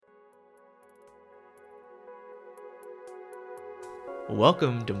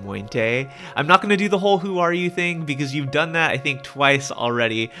Welcome, Demointé. I'm not going to do the whole who are you thing because you've done that, I think, twice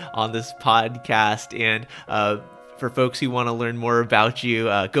already on this podcast. And for folks who want to learn more about you,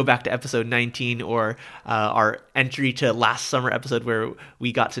 go back to episode 19 or our entry to last summer episode where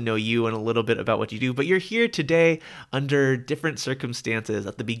we got to know you and a little bit about what you do. But you're here today under different circumstances.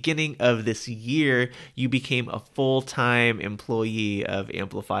 At the beginning of this year, you became a full-time employee of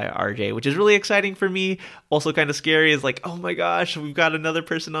Amplify RJ, which is really exciting for me. Also kind of scary is like, oh my gosh, we've got another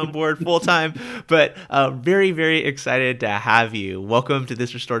person on board full-time. But very, very excited to have you. Welcome to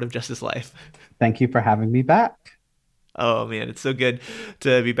this restorative justice life. Thank you for having me back. Oh man, it's so good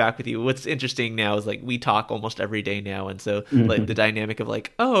to be back with you. What's interesting now is like we talk almost every day now, and so like the dynamic of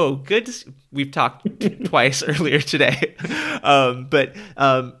like, oh, good. We've talked twice earlier today, but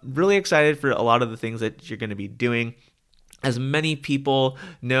really excited for a lot of the things that you're going to be doing. As many people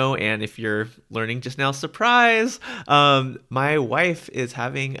know, and if you're learning just now, surprise, my wife is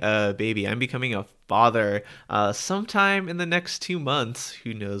having a baby. I'm becoming a father sometime in the next 2 months.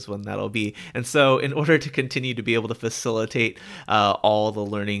 Who knows when that'll be? And so in order to continue to be able to facilitate all the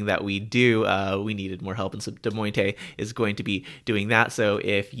learning that we do, we needed more help. And so Demointé is going to be doing that. So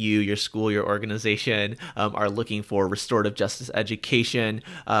if you, your school, your organization are looking for restorative justice education,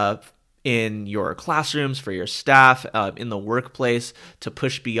 in your classrooms, for your staff, in the workplace, to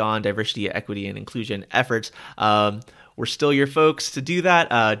push beyond diversity, equity, and inclusion efforts, we're still your folks to do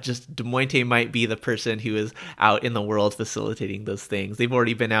that. Just Demointé might be the person who is out in the world facilitating those things. They've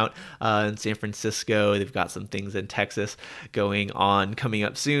already been out in San Francisco. They've got some things in Texas going on coming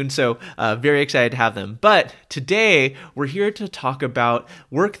up soon. So very excited to have them. But today we're here to talk about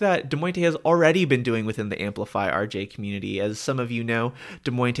work that Demointé has already been doing within the Amplify RJ community. As some of you know,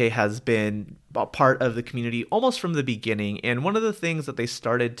 Demointé has been a part of the community almost from the beginning. And one of the things that they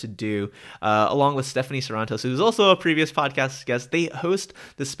started to do, along with Stephanie Sarantos, who's also a previous podcast guest, they host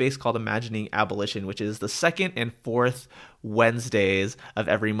this space called Imagining Abolition, which is the second and fourth Wednesdays of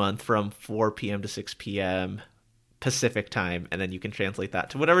every month from 4 p.m. to 6 p.m. Pacific time, and then you can translate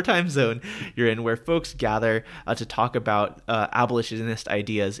that to whatever time zone you're in, where folks gather to talk about abolitionist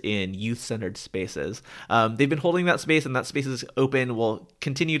ideas in youth-centered spaces. They've been holding that space, and that space is open. We'll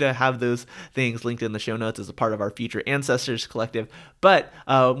continue to have those things linked in the show notes as a part of our Future Ancestors Collective. But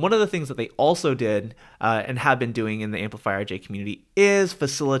one of the things that they also did and have been doing in the Amplify RJ community is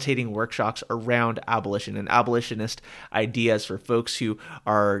facilitating workshops around abolition and abolitionist ideas for folks who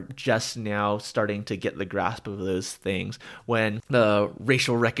are just now starting to get the grasp of those things. When the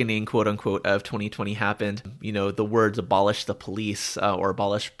racial reckoning, quote unquote, of 2020 happened, you know, the words abolish the police or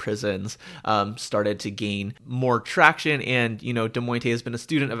abolish prisons started to gain more traction. And, you know, Demointé has been a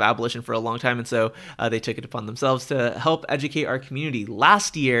student of abolition for a long time. And so they took it upon themselves to help educate our community.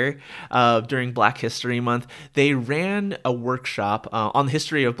 Last year, during Black History Month, they ran a workshop on the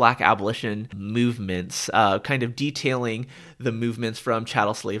history of Black abolition movements, kind of detailing the movements from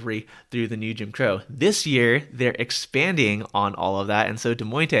chattel slavery through the new Jim Crow. This year, they're expanding on all of that. And so,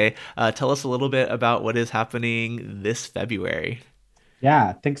 Demointé, tell us a little bit about what is happening this February.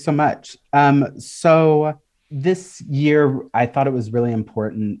 Yeah, thanks so much. So this year, I thought it was really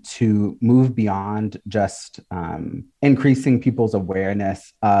important to move beyond just increasing people's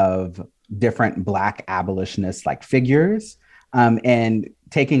awareness of different Black abolitionist like figures and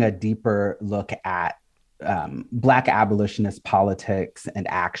taking a deeper look at Black abolitionist politics and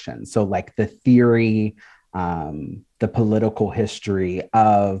action. So like the theory, the political history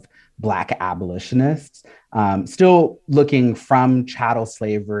of Black abolitionists, still looking from chattel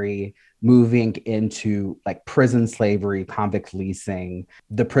slavery, moving into like prison slavery, convict leasing,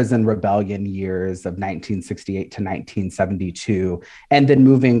 the prison rebellion years of 1968 to 1972, and then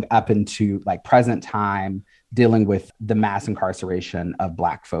moving up into like present time, dealing with the mass incarceration of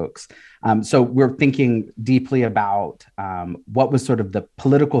Black folks. So we're thinking deeply about what was sort of the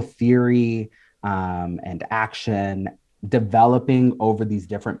political theory and action developing over these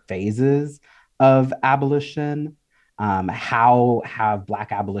different phases of abolition. How have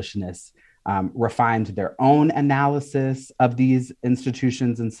Black abolitionists refined their own analysis of these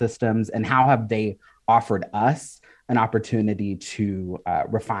institutions and systems, and how have they offered us an opportunity to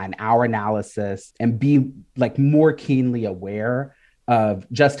refine our analysis and be like more keenly aware of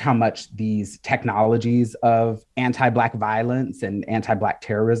just how much these technologies of anti-Black violence and anti-Black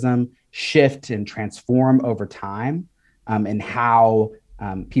terrorism shift and transform over time, and how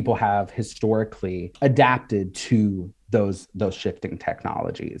people have historically adapted to those shifting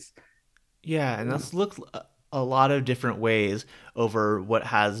technologies. Yeah, and let's look a lot of different ways over what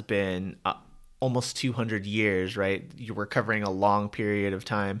has been almost 200 years, right? You were covering a long period of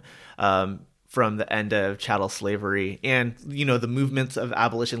time from the end of chattel slavery and, the movements of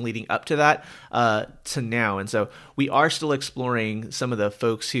abolition leading up to that to now. And so we are still exploring some of the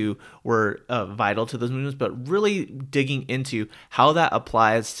folks who were vital to those movements, but really digging into how that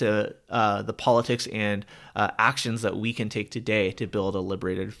applies to the politics and actions that we can take today to build a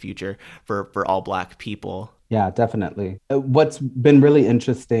liberated future for all Black people. Yeah, definitely. What's been really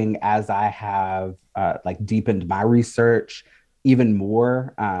interesting as I have deepened my research even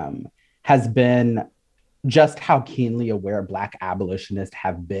more has been just how keenly aware Black abolitionists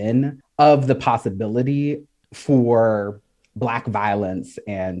have been of the possibility for Black violence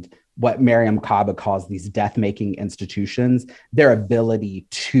and what Mariame Kaba calls these death-making institutions, their ability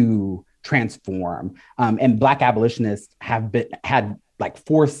to transform. And Black abolitionists had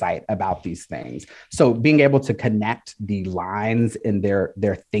foresight about these things. So being able to connect the lines in their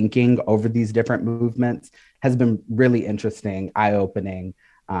thinking over these different movements has been really interesting, eye-opening.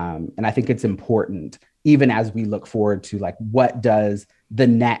 And I think it's important, even as we look forward to what does the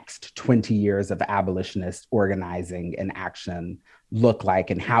next 20 years of abolitionist organizing and action look like,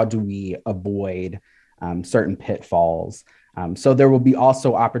 and how do we avoid certain pitfalls. So there will be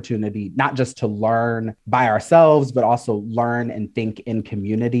also opportunity not just to learn by ourselves, but also learn and think in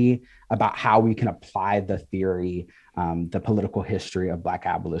community about how we can apply the theory, the political history of Black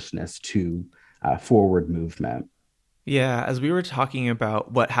abolitionists to forward movement. Yeah, as we were talking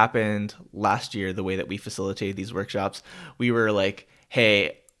about what happened last year, the way that we facilitated these workshops, we were like,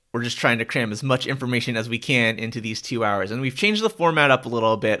 hey, we're just trying to cram as much information as we can into these 2 hours. And we've changed the format up a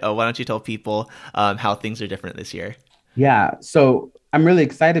little bit. Why don't you tell people how things are different this year? Yeah, so I'm really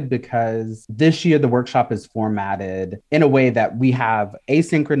excited because this year the workshop is formatted in a way that we have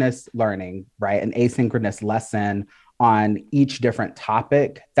asynchronous learning, right? An asynchronous lesson on each different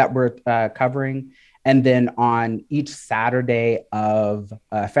topic that we're covering. And then on each Saturday of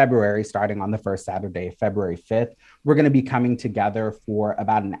February, starting on the first Saturday, February 5th, we're going to be coming together for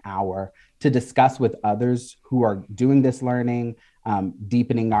about an hour to discuss with others who are doing this learning,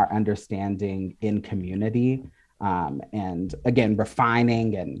 deepening our understanding in community, and again,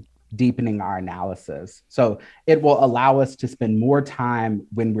 refining and deepening our analysis. So it will allow us to spend more time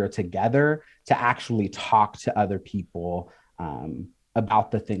when we're together to actually talk to other people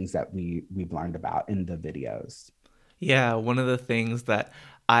about the things that we've learned about in the videos. Yeah, one of the things that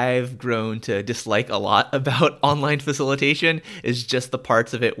I've grown to dislike a lot about online facilitation is just the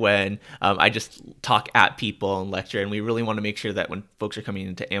parts of it when I just talk at people and lecture, and we really want to make sure that when folks are coming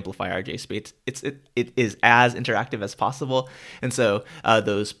in to amplify RJ space, it is as interactive as possible. And so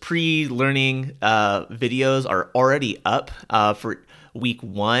those pre-learning videos are already up for week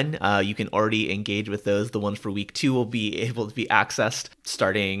 1. You can already engage with those. The ones for week 2 will be able to be accessed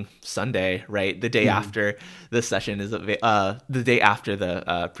starting Sunday, right? The day after the session is the day after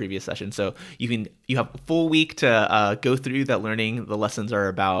the previous session. So you have a full week to go through that learning. The lessons are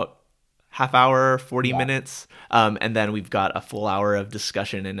about half hour, 40 minutes. And then we've got a full hour of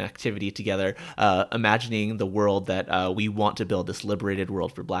discussion and activity together, imagining the world that we want to build, this liberated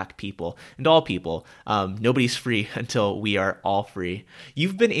world for Black people and all people. Nobody's free until we are all free.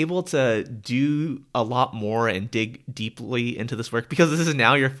 You've been able to do a lot more and dig deeply into this work because this is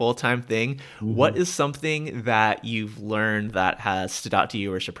now your full-time thing. Mm-hmm. What is something that you've learned that has stood out to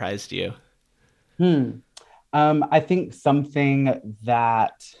you or surprised you? I think something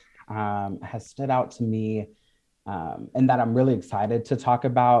that has stood out to me and that I'm really excited to talk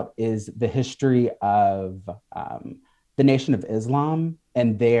about is the history of the Nation of Islam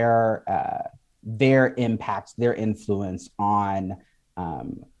and their impact, their influence on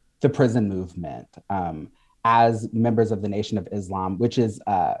the prison movement. As members of the Nation of Islam, which is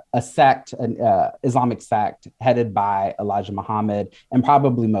a sect, an Islamic sect headed by Elijah Muhammad, and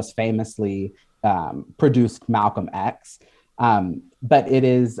probably most famously produced Malcolm X. But it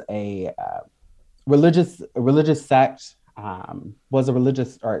is a religious sect, was a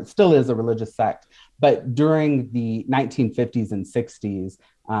religious, or it still is a religious sect. But during the 1950s and 60s,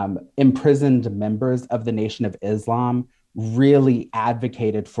 imprisoned members of the Nation of Islam really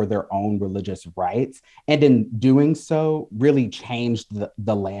advocated for their own religious rights. And in doing so, really changed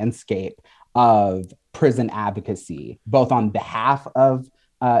the landscape of prison advocacy, both on behalf of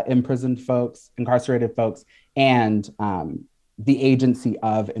imprisoned folks, incarcerated folks, and the agency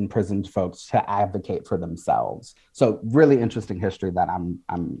of imprisoned folks to advocate for themselves. So really interesting history that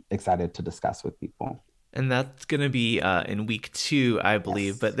I'm excited to discuss with people. And that's going to be in week 2, I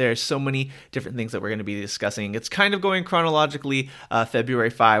believe. Yes. But there's so many different things that we're going to be discussing. It's kind of going chronologically. February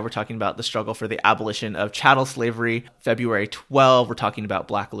 5, we're talking about the struggle for the abolition of chattel slavery. February 12, we're talking about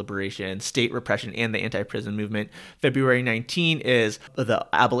Black liberation, state repression, and the anti-prison movement. February 19 is the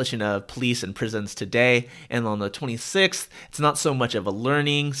abolition of police and prisons today. And on the 26th, it's not so much of a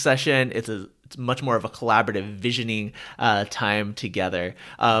learning session. It's much more of a collaborative visioning time together.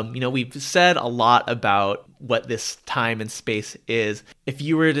 We've said a lot about what this time and space is. If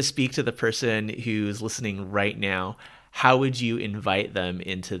you were to speak to the person who's listening right now, how would you invite them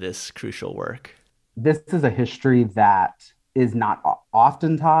into this crucial work? This is a history that is not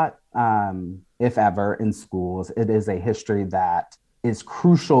often taught, if ever, in schools. It is a history that is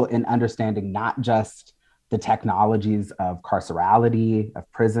crucial in understanding not just the technologies of carcerality, of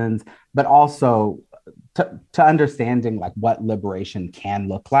prisons, but also to understanding like what liberation can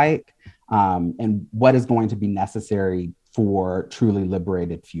look like, and what is going to be necessary for truly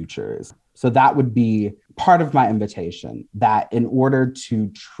liberated futures. So that would be part of my invitation, that in order to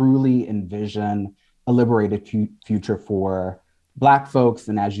truly envision a liberated future for Black folks,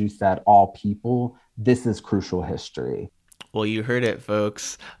 and as you said, all people, this is crucial history. Well, you heard it,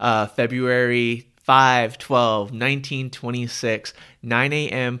 folks. February 5/12/1926, 9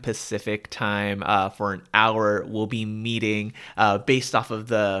 a.m. Pacific time, for an hour. We'll be meeting based off of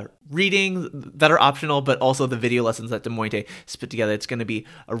the reading that are optional, but also the video lessons that Demointé has put together. It's going to be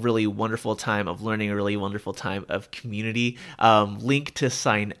a really wonderful time of learning, a really wonderful time of community. Link to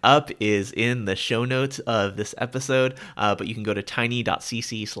sign up is in the show notes of this episode, but you can go to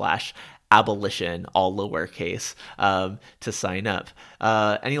tiny.cc/abolition, all lowercase, to sign up.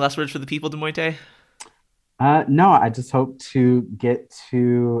 Any last words for the people, Demointé? No, I just hope to get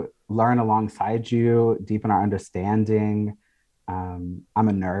to learn alongside you, deepen our understanding. I'm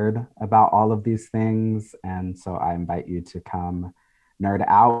a nerd about all of these things, and so I invite you to come nerd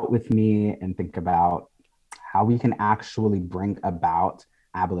out with me and think about how we can actually bring about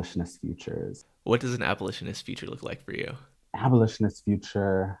abolitionist futures. What does an abolitionist future look like for you? Abolitionist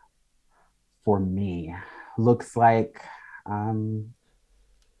future for me looks like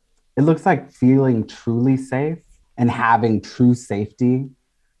it looks like feeling truly safe and having true safety.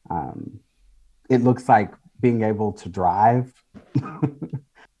 It looks like being able to drive.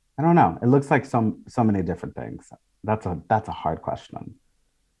 I don't know. It looks like so many different things. That's a hard question.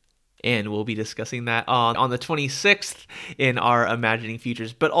 And we'll be discussing that on the 26th in our Imagining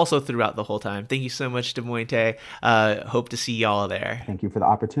Futures, but also throughout the whole time. Thank you so much, Demointé. Hope to see y'all there. Thank you for the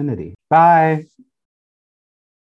opportunity. Bye.